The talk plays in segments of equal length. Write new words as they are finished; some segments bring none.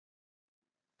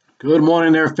Good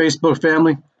morning there, Facebook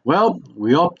family. Well,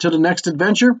 we up to the next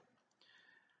adventure.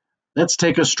 Let's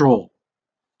take a stroll.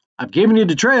 I've given you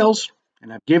the trails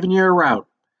and I've given you a route.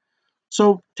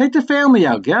 So take the family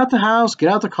out. Get out the house, get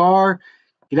out the car,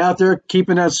 get out there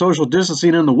keeping that social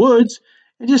distancing in the woods,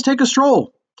 and just take a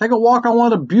stroll. Take a walk on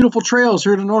one of the beautiful trails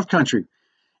here in the North Country.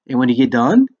 And when you get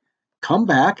done, come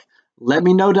back. Let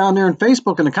me know down there in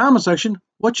Facebook in the comment section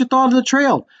what you thought of the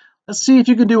trail. Let's see if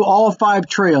you can do all 5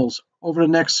 trails over the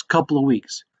next couple of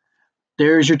weeks.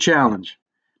 There's your challenge.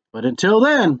 But until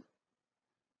then,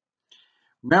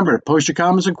 remember to post your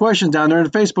comments and questions down there in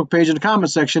the Facebook page in the comment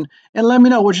section and let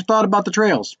me know what you thought about the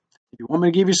trails. If you want me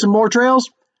to give you some more trails,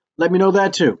 let me know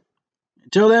that too.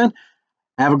 Until then,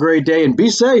 have a great day and be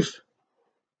safe.